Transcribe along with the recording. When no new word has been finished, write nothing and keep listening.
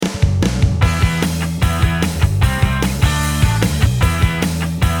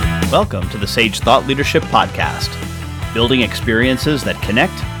Welcome to the Sage Thought Leadership Podcast, building experiences that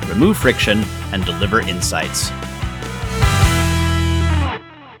connect, remove friction, and deliver insights.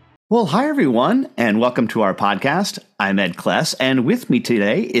 Well, hi, everyone, and welcome to our podcast. I'm Ed Kless, and with me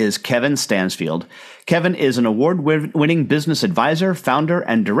today is Kevin Stansfield. Kevin is an award-winning business advisor, founder,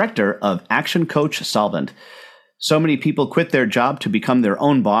 and director of Action Coach Solvent. So many people quit their job to become their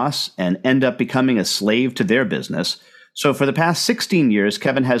own boss and end up becoming a slave to their business. So for the past 16 years,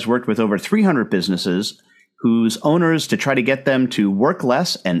 Kevin has worked with over 300 businesses whose owners to try to get them to work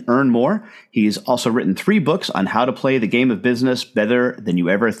less and earn more. He's also written 3 books on how to play the game of business better than you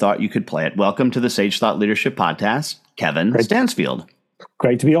ever thought you could play it. Welcome to the Sage Thought Leadership Podcast, Kevin Stansfield.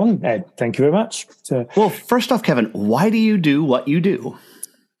 Great to be on, Ed. Thank you very much. Well, first off, Kevin, why do you do what you do?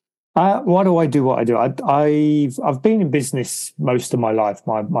 Why do I do what I do? I've been in business most of my life.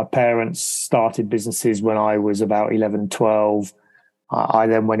 My parents started businesses when I was about 11, 12. I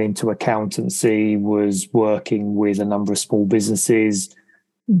then went into accountancy, was working with a number of small businesses,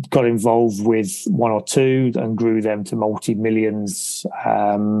 got involved with 1 or 2 and grew them to multi-millions,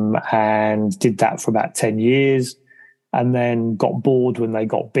 and did that for about 10 years. And then got bored when they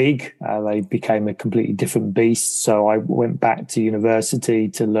got big. They became a completely different beast. So I went back to university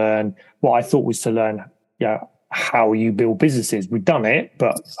to learn what I thought was to learn, how you build businesses. We'd done it,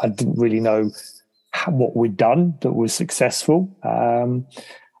 but I didn't really know what we'd done that was successful.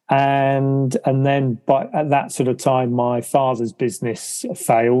 And then at that sort of time, my father's business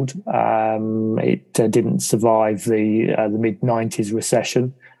failed. It didn't survive the mid-90s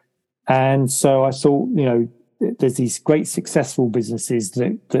recession. And so I thought, there's these great successful businesses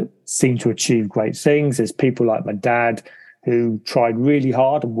that seem to achieve great things. There's people like my dad who tried really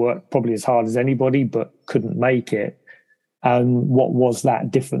hard and worked probably as hard as anybody, but couldn't make it. And what was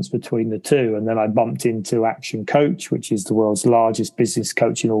that difference between the two? And then I bumped into Action Coach, which is the world's largest business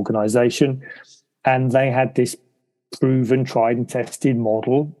coaching organization. And they had this proven, tried and tested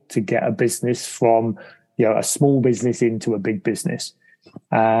model to get a business from, a small business into a big business.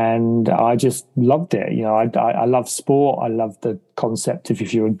 And I just loved it. I love sport. I love the concept of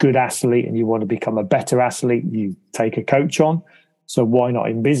if you're a good athlete and you want to become a better athlete, you take a coach on. So why not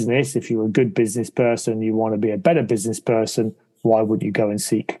in business? If you're a good business person, you want to be a better business person, why would you go and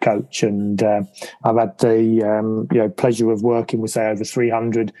seek a coach? And I've had the pleasure of working with, say, over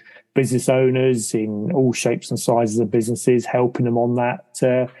 300 business owners in all shapes and sizes of businesses, helping them on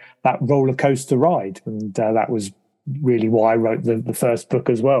that roller coaster ride. And that was really why I wrote the first book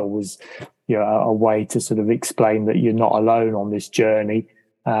as well, was a way to sort of explain that you're not alone on this journey.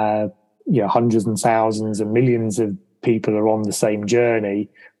 Hundreds and thousands and millions of people are on the same journey,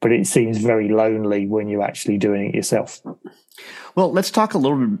 but it seems very lonely when you're actually doing it yourself. Well, let's talk a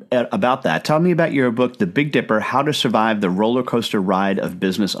little bit about that. Tell me about your book, The Big Dipper: How to Survive the Roller Coaster Ride of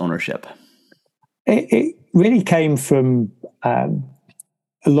Business Ownership. It really came from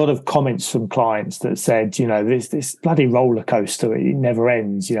a lot of comments from clients that said, this bloody roller coaster, it never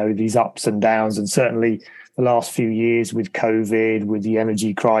ends, these ups and downs. And certainly the last few years with COVID, with the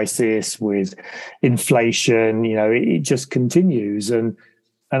energy crisis, with inflation, it just continues. And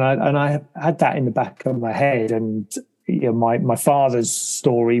I had that in the back of my head. And my father's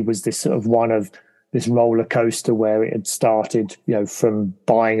story was this sort of one of this roller coaster where it had started, from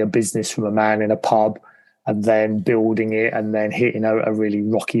buying a business from a man in a pub, and then building it, and then hitting a really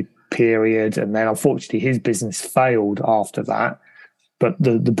rocky period. And then unfortunately his business failed after that. But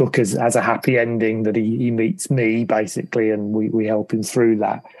the book has a happy ending that he meets me basically, and we help him through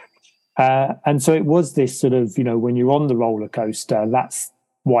that. And so it was this sort of, when you're on the roller coaster, that's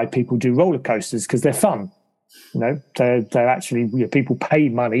why people do roller coasters, because they're fun. They're actually, people pay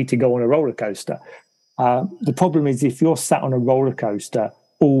money to go on a roller coaster. The problem is if you're sat on a roller coaster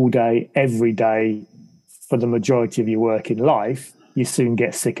all day, every day, for the majority of your working life, you soon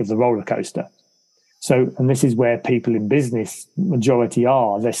get sick of the roller coaster. So, and this is where people in business, majority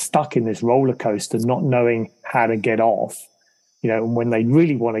are, they're stuck in this roller coaster, not knowing how to get off. And when they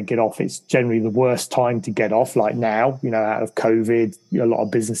really want to get off, it's generally the worst time to get off, like now, out of COVID, a lot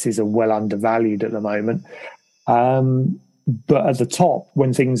of businesses are well undervalued at the moment. But at the top,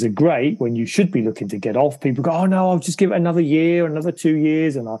 when things are great, when you should be looking to get off, people go, oh no, I'll just give it another year, another 2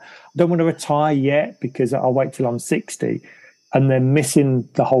 years. And I don't want to retire yet because I'll wait till I'm 60. And they're missing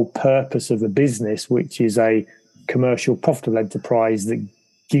the whole purpose of a business, which is a commercial profitable enterprise that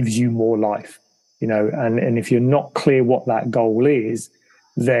gives you more life, and if you're not clear what that goal is,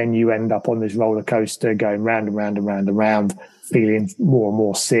 then you end up on this roller coaster going round and round and round and round, feeling more and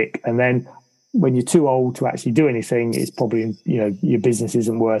more sick. And then when you're too old to actually do anything, it's probably, your business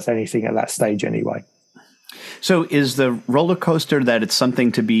isn't worth anything at that stage anyway. So is the roller coaster that it's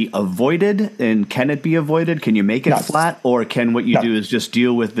something to be avoided, and can it be avoided? Can you make it flat, or can what you do is just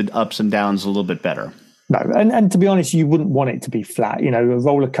deal with the ups and downs a little bit better? No, and to be honest, you wouldn't want it to be flat. You know, a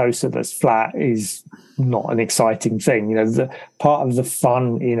roller coaster that's flat is not an exciting thing. You know, the part of the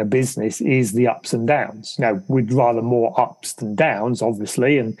fun in a business is the ups and downs. Now, we'd rather more ups than downs,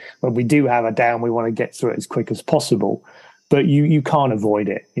 obviously, and when we do have a down, we want to get through it as quick as possible. But you can't avoid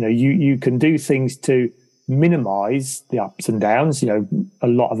it. You know, you can do things to minimize the ups and downs. You know, a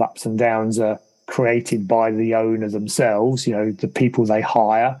lot of ups and downs are created by the owner themselves. You know, the people they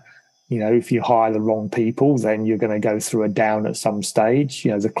hire. You know, if you hire the wrong people, then you're going to go through a down at some stage.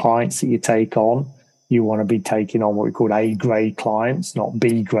 You know, the clients that you take on, you want to be taking on what we call A grade clients, not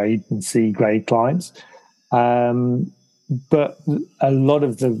B grade and C grade clients. But a lot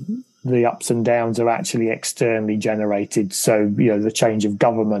of the ups and downs are actually externally generated. So, you know, the change of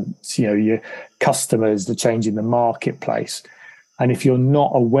governments, you know, your customers, the change in the marketplace. And if you're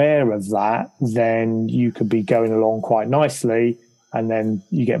not aware of that, then you could be going along quite nicely, and then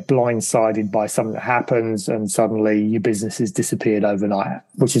you get blindsided by something that happens, and suddenly your business has disappeared overnight,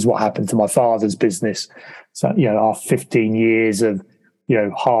 which is what happened to my father's business. So, you know, after 15 years of, you know,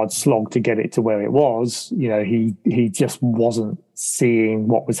 hard slog to get it to where it was, you know, he just wasn't seeing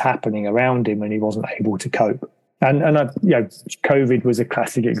what was happening around him, and he wasn't able to cope. And you know, COVID was a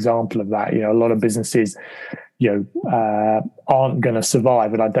classic example of that. You know, a lot of businesses, you know, aren't going to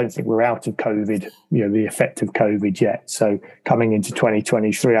survive. And I don't think we're out of COVID, you know, the effect of COVID yet. So coming into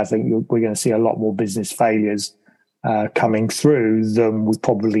 2023, I think we're going to see a lot more business failures coming through than we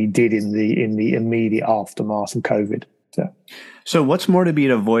probably did in the immediate aftermath of COVID. So what's more to be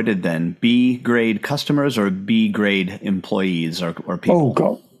avoided then? B grade customers or B grade employees or people? Oh,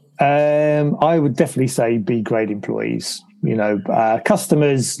 God. I would definitely say B grade employees. You know,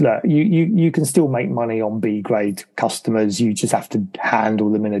 customers, look, you can still make money on B grade customers. You just have to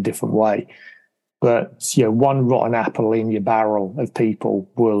handle them in a different way. But, you know, one rotten apple in your barrel of people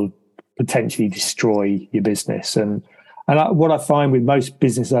will potentially destroy your business. And what I find with most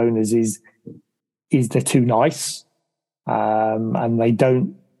business owners is they're too nice, and they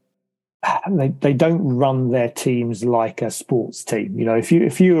don't run their teams like a sports team. You know, if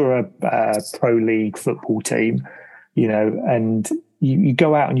you're a pro league football team, you know, and you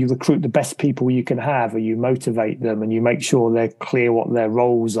go out and you recruit the best people you can have, and you motivate them, and you make sure they're clear what their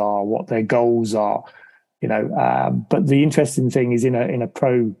roles are, what their goals are, you know. But the interesting thing is in a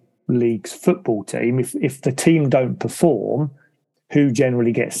pro league's football team, if the team don't perform, who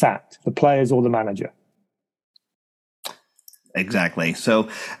generally gets sacked, the players or the manager? Exactly. So,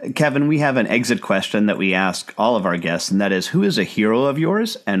 Kevin, we have an exit question that we ask all of our guests, and that is, who is a hero of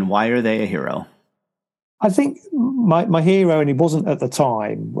yours and why are they a hero? I think my hero, and he wasn't at the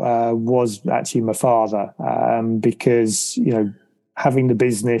time, was actually my father, because, you know, having the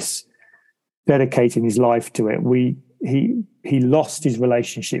business, dedicating his life to it, he lost his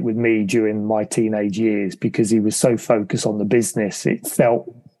relationship with me during my teenage years because he was so focused on the business. It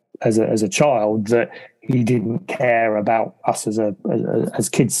felt as a child that he didn't care about us as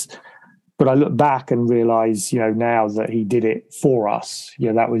kids. But I look back and realize, you know, now that he did it for us, you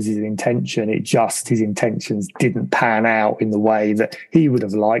know, that was his intention. His intentions didn't pan out in the way that he would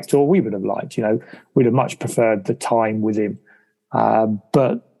have liked or we would have liked. You know, we'd have much preferred the time with him.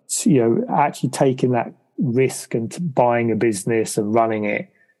 But, you know, actually taking that risk and buying a business and running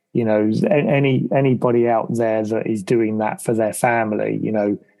it, you know, anybody out there that is doing that for their family, you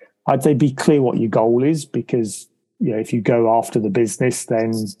know, I'd say be clear what your goal is, because, you know, if you go after the business,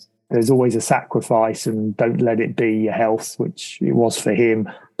 then there's always a sacrifice, and don't let it be your health, which it was for him.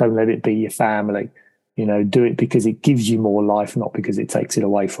 Don't let it be your family. You know, do it because it gives you more life, not because it takes it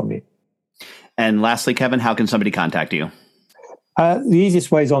away from you. And lastly, Kevin, how can somebody contact you? The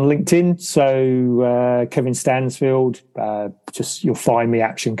easiest way is on LinkedIn. So Kevin Stansfield, you'll find me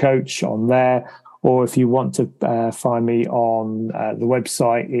Action Coach on there. Or if you want to find me on the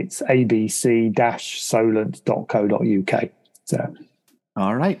website, it's abc-solent.co.uk. So.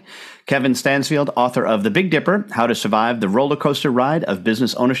 All right. Kevin Stansfield, author of The Big Dipper, How to Survive the Roller Coaster Ride of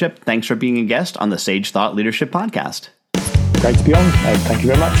Business Ownership. Thanks for being a guest on the Sage Thought Leadership Podcast. Great to be on. Thank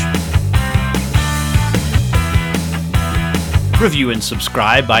you very much. Review and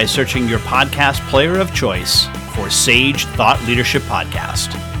subscribe by searching your podcast player of choice for Sage Thought Leadership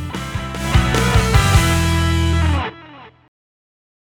Podcast.